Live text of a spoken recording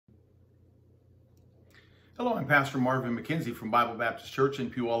Hello, I'm Pastor Marvin McKenzie from Bible Baptist Church in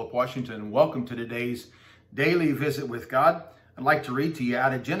Puyallup, Washington, and welcome to today's Daily Visit with God. I'd like to read to you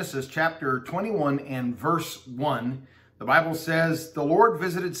out of Genesis chapter 21 and verse 1. The Bible says, "The Lord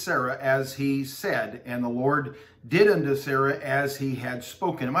visited Sarah as he said, and the Lord did unto Sarah as he had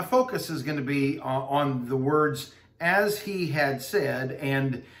spoken." And my focus is going to be on the words, "as he had said,"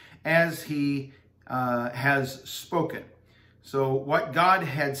 and "as he has spoken." So what God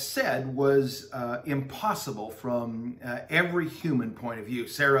had said was impossible from every human point of view.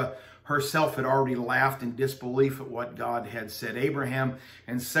 Sarah herself had already laughed in disbelief at what God had said. Abraham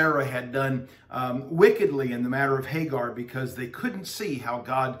and Sarah had done wickedly in the matter of Hagar because they couldn't see how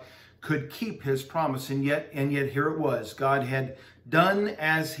God could keep his promise. And yet here it was. God had done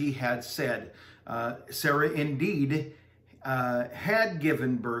as he had said. Sarah indeed had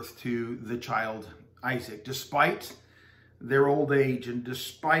given birth to the child Isaac, despite their old age, and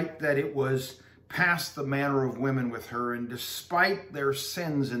despite that it was past the manner of women with her, and despite their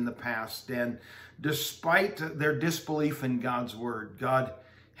sins in the past, and despite their disbelief in God's word, God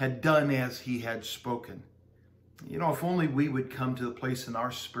had done as he had spoken. You know, if only we would come to the place in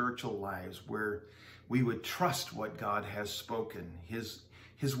our spiritual lives where we would trust what God has spoken.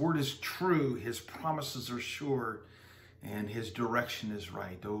 His word is true, his promises are sure, and his direction is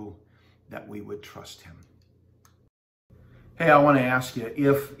right. Oh, that we would trust him. Hey, I want to ask you,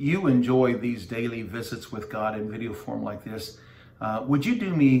 if you enjoy these daily visits with God in video form like this, would you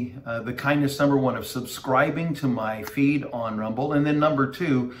do me the kindness, number one, of subscribing to my feed on Rumble, and then number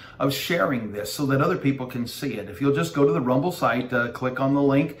two, of sharing this so that other people can see it. If you'll just go to the Rumble site, click on the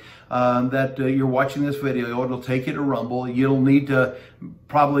link that you're watching this video, it'll take you to Rumble. You'll need to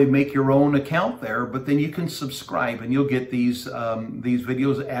probably make your own account there, but then you can subscribe and you'll get these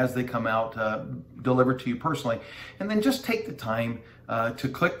videos as they come out delivered to you personally. And then just take the time to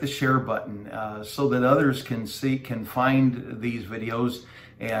click the share button so that others can find these videos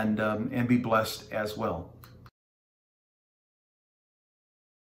and be blessed as well.